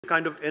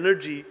kind of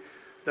energy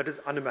that is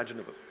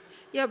unimaginable.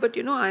 Yeah, but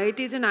you know,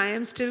 IITs and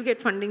IIMs still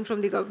get funding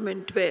from the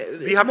government. Where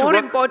it's more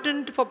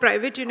important for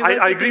private universities.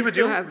 I agree with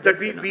you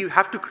that we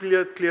have to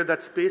clear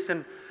that space.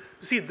 And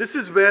see, this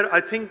is where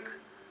I think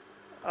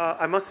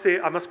I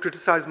must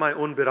criticize my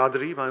own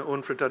biradari, my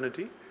own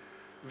fraternity.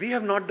 We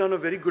have not done a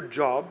very good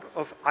job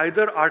of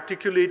either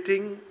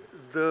articulating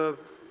the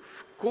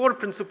core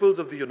principles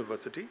of the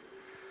university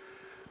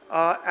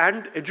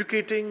and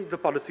educating the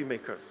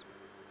policymakers.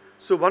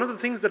 So one of the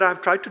things that I've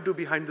tried to do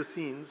behind the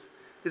scenes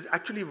is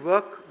actually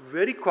work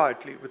very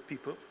quietly with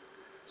people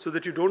so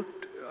that you don't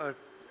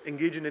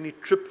engage in any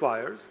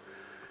tripwires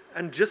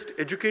and just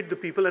educate the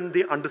people and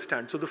they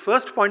understand. So the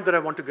first point that I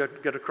want to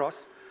get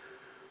across,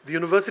 the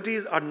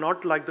universities are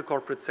not like the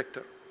corporate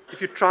sector. If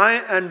you try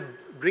and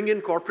bring in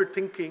corporate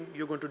thinking,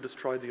 you're going to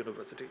destroy the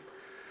university.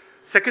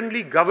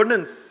 Secondly,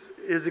 governance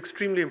is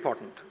extremely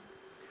important.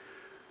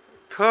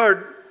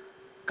 Third,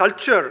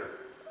 culture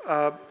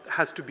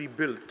has to be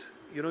built.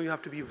 You know, you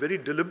have to be very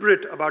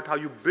deliberate about how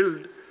you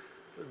build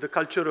the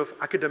culture of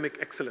academic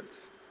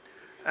excellence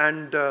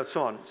and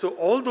so on. So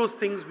all those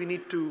things we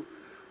need to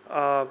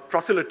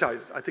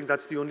proselytize. I think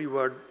that's the only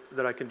word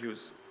that I can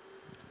use.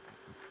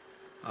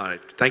 All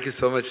right. Thank you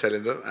so much,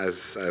 Shailendra.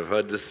 As I've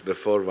heard this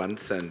before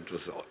once and it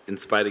was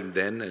inspiring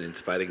then and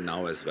inspiring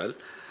now as well.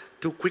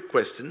 Two quick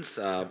questions.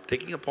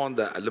 Taking upon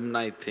the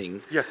alumni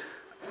thing. Yes.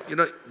 You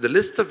know, the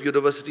list of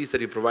universities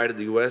that you provide in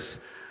the US,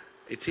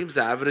 it seems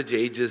the average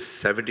age is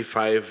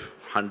 75,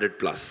 100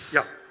 plus.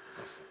 Yeah.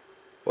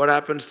 What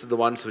happens to the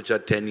ones which are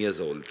 10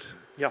 years old?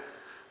 Yeah.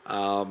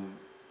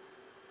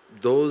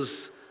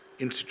 Those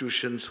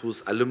institutions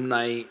whose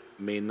alumni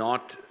may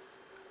not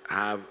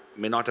have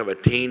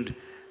attained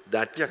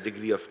that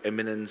degree of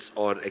eminence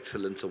or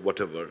excellence or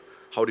whatever,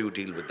 how do you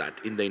deal with that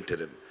in the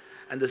interim?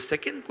 And the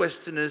second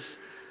question is,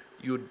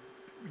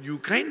 you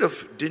kind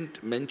of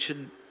didn't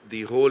mention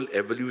the whole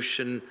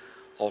evolution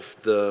of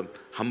the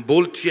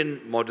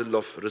Humboldtian model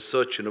of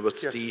research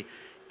university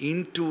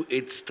into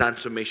its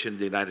transformation in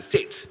the United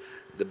States.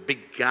 The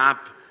big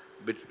gap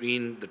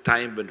between the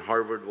time when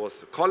Harvard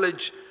was a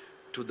college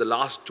to the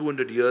last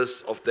 200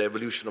 years of the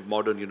evolution of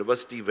modern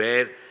university,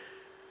 where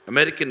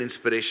American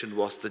inspiration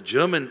was the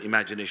German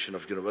imagination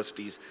of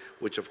universities,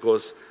 which of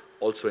course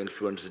also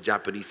influenced the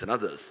Japanese and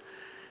others.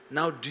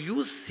 Now, do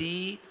you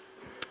see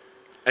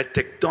a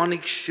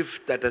tectonic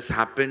shift that has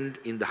happened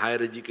in the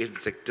higher education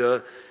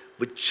sector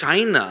with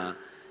China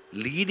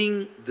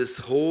leading this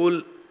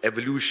whole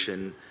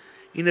evolution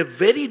in a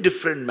very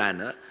different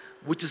manner,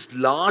 which is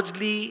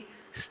largely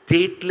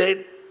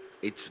state-led?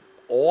 It's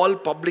all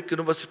public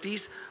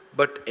universities,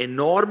 but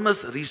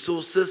enormous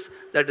resources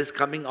that is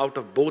coming out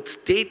of both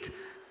state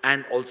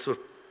and also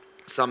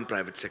some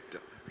private sector.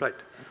 Right.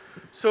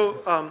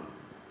 So,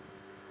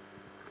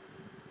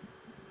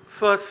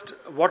 first,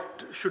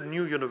 what should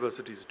new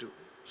universities do?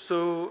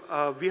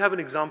 So, we have an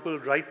example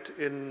right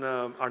in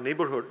our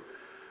neighborhood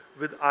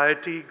with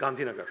IIT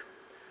Gandhinagar.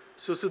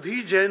 So,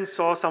 Sudhir Jain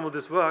saw some of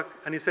this work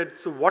and he said,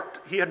 so what,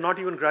 he had not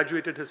even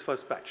graduated his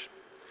first batch.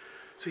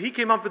 So, he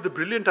came up with the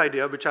brilliant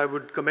idea, which I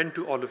would commend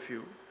to all of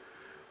you,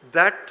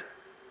 that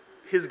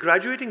his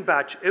graduating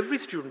batch, every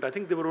student, I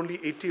think there were only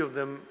 80 of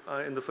them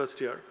in the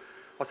first year,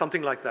 or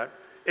something like that,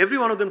 every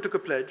one of them took a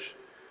pledge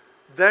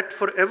that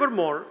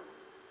forevermore,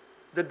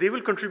 that they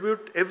will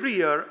contribute every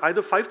year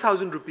either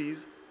 5,000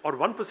 rupees or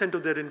 1%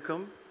 of their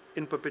income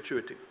in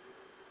perpetuity.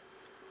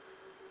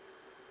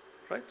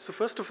 Right? So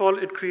first of all,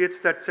 it creates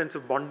that sense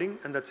of bonding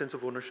and that sense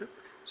of ownership.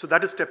 So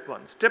that is step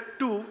one. Step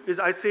two is,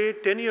 I say,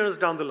 10 years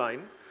down the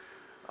line,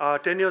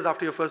 10 years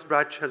after your first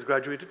batch has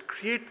graduated,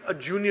 create a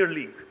junior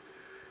league.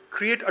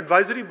 Create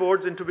advisory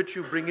boards into which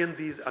you bring in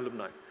these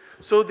alumni.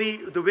 So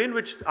the way in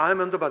which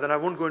IIM Ahmedabad, and I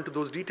won't go into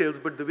those details,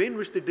 but the way in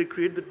which they did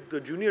create the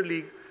junior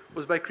league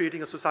was by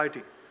creating a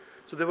society.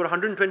 So there were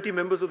 120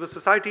 members of the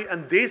society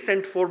and they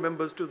sent 4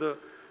 members to the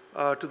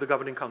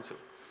governing council.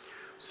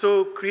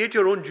 So create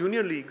your own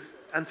junior leagues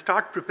and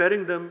start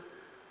preparing them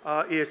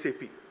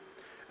ASAP.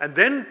 And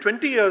then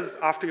 20 years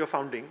after your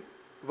founding,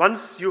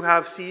 once you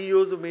have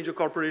CEOs of major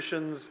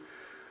corporations,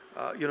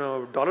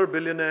 dollar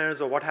billionaires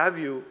or what have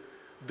you,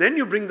 then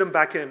you bring them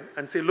back in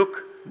and say,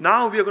 look,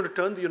 now we are going to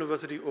turn the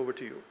university over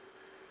to you.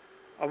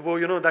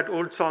 You know that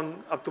old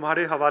song, Ab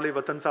tumhare hawale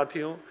watan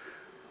sathiyon,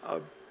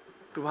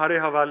 tumhare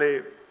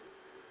hawale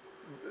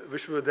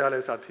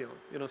vishwavidyalaya sathiyon.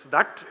 You know, so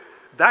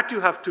that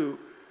you have to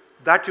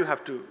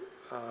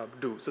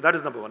do. So that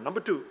is number one. Number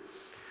two,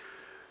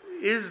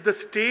 is the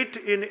state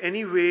in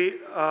any way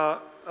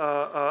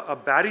a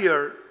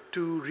barrier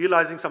to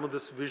realizing some of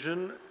this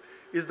vision?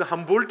 Is the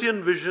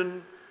Humboldtian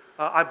vision?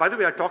 By the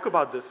way, I talk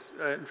about this.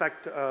 In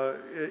fact,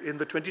 in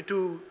the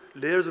 22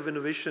 layers of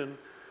innovation,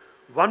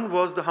 one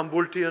was the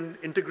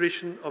Humboldtian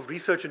integration of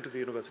research into the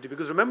university.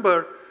 Because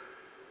remember,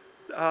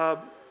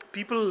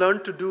 people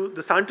learned to do,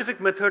 the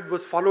scientific method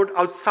was followed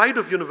outside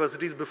of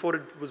universities before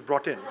it was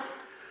brought in.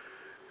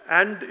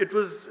 And it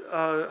was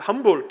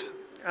Humboldt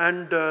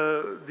and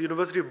the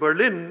University of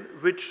Berlin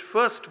which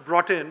first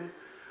brought in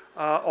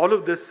all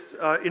of this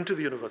into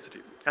the university.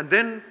 And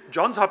then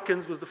Johns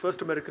Hopkins was the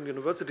first American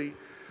university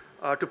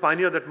to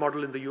pioneer that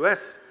model in the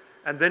US.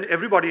 And then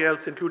everybody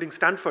else, including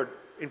Stanford,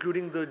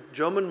 including the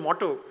German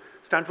motto.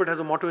 Stanford has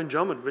a motto in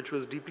German, which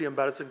was deeply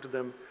embarrassing to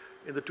them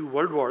in the 2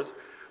 world wars.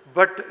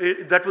 But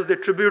that was their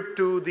tribute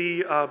to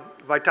the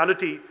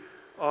vitality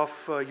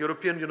of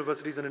European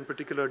universities, and in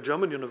particular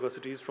German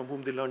universities, from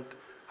whom they learned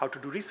how to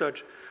do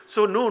research.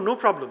 So no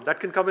problem. That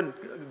can come in.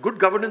 Good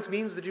governance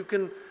means that you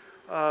can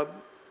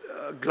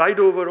glide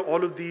over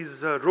all of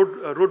these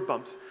road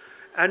bumps.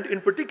 And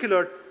in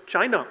particular,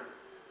 China,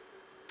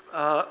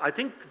 I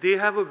think they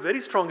have a very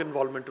strong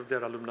involvement of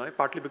their alumni,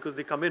 partly because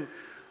they come in.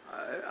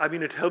 I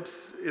mean, it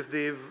helps if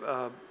they've,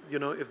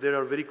 if they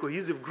are a very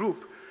cohesive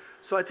group.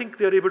 So I think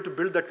they're able to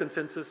build that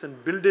consensus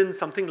and build in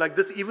something like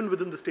this even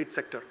within the state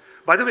sector.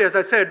 By the way, as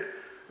I said,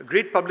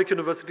 great public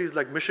universities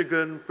like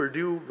Michigan,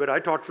 Purdue, where I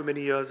taught for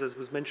many years, as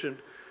was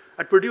mentioned,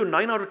 at Purdue,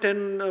 9 out of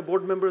 10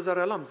 board members are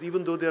alums,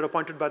 even though they're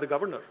appointed by the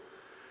governor.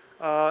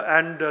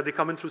 And they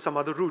come in through some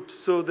other route.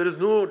 So there is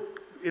no,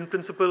 in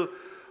principle,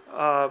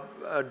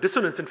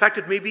 dissonance. In fact,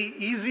 it may be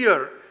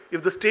easier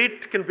if the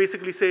state can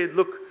basically say,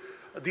 look,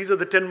 these are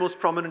the 10 most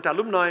prominent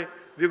alumni,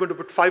 we're going to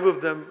put 5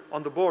 of them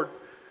on the board,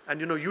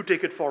 and you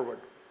take it forward.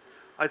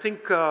 I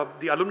think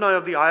the alumni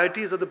of the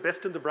IITs are the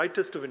best and the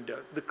brightest of India,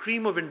 the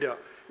cream of India.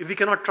 If we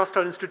cannot trust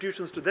our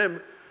institutions to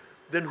them,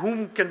 then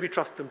whom can we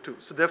trust them to?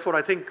 So therefore,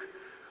 I think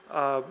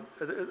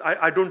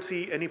I don't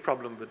see any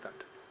problem with that.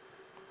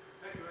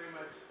 Thank you very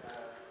much.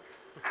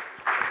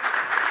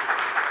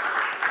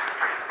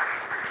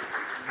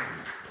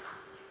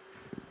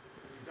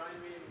 Join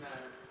me in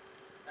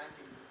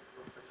thanking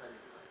Professor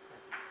Shailendra.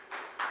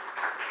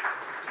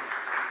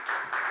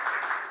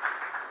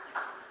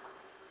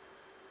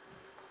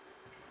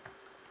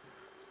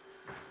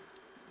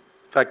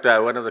 In fact,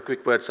 one of the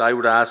quick words, I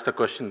would ask the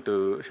question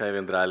to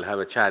Shailendra, I'll have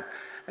a chat.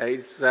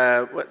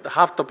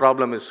 Half the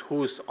problem is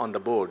who's on the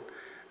board.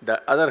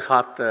 The other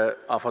half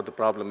of the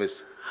problem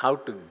is how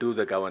to do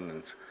the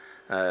governance.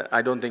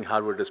 I don't think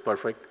Harvard is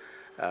perfect.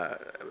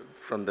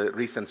 From the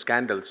recent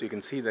scandals, you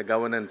can see the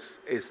governance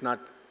is not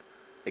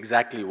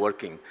exactly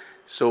working.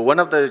 So one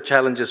of the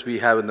challenges we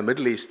have in the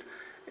Middle East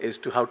is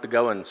to how to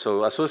govern.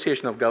 So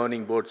Association of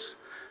Governing Boards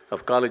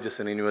of Colleges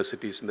and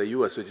Universities in the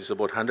US, which is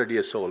about 100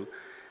 years old,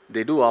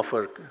 they do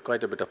offer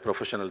quite a bit of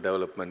professional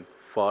development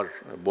for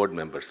board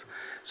members.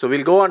 So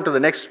we'll go on to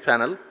the next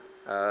panel.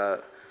 I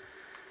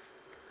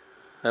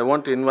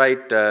want to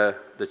invite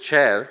the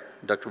chair,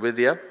 Dr.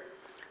 Vidya,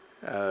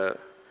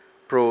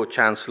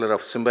 Pro-Chancellor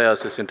of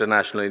Symbiosis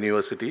International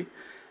University.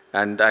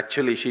 And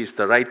actually, she's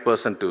the right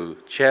person to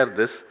chair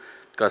this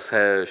because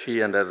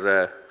she and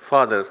her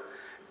father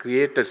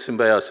created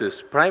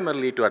Symbiosis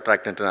primarily to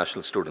attract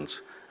international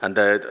students. And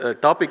the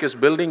topic is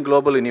building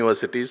global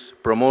universities,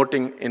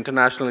 promoting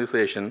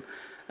internationalization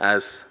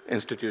as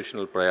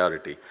institutional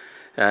priority.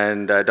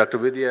 And Dr.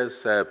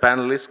 Vidya's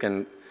panelists,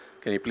 can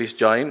you please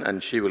join,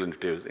 and she will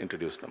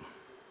introduce them.